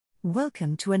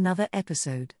Welcome to another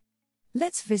episode.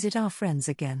 Let's visit our friends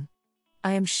again.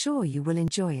 I am sure you will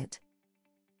enjoy it.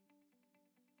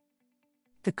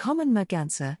 The common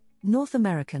merganser, North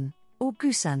American, or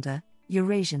goosander,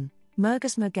 Eurasian,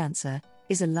 Mergus merganser,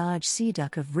 is a large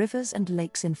seaduck of rivers and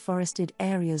lakes in forested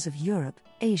areas of Europe,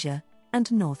 Asia,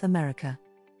 and North America.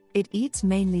 It eats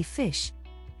mainly fish.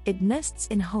 It nests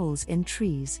in holes in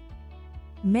trees.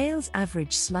 Males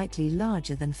average slightly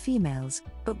larger than females,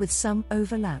 but with some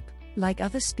overlap. Like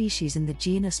other species in the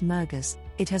genus Mergus,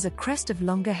 it has a crest of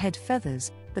longer head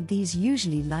feathers, but these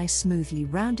usually lie smoothly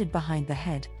rounded behind the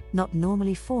head, not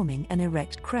normally forming an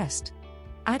erect crest.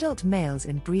 Adult males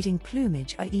in breeding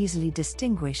plumage are easily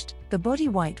distinguished, the body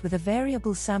white with a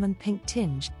variable salmon-pink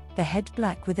tinge, the head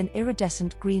black with an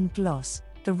iridescent green gloss,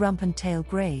 the rump and tail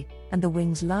grey, and the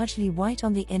wings largely white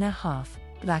on the inner half,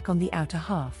 black on the outer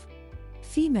half.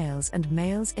 Females and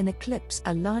males in eclipse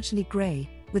are largely grey,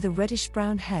 with a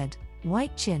reddish-brown head,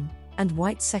 white chin, and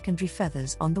white secondary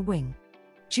feathers on the wing.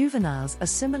 Juveniles are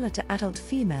similar to adult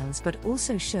females but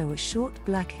also show a short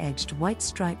black-edged white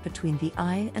stripe between the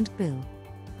eye and bill.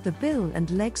 The bill and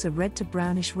legs are red to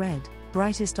brownish-red,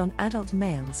 brightest on adult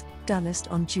males, dullest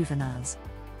on juveniles.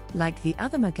 Like the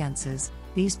other mergansers,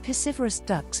 these piscivorous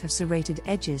ducks have serrated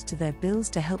edges to their bills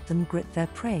to help them grip their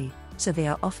prey, so they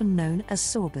are often known as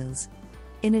sawbills.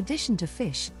 In addition to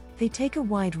fish, they take a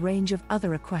wide range of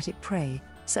other aquatic prey,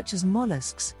 such as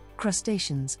molluscs,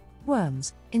 crustaceans,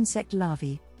 worms, insect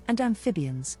larvae, and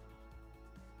amphibians.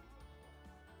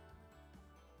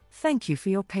 Thank you for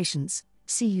your patience.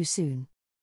 See you soon.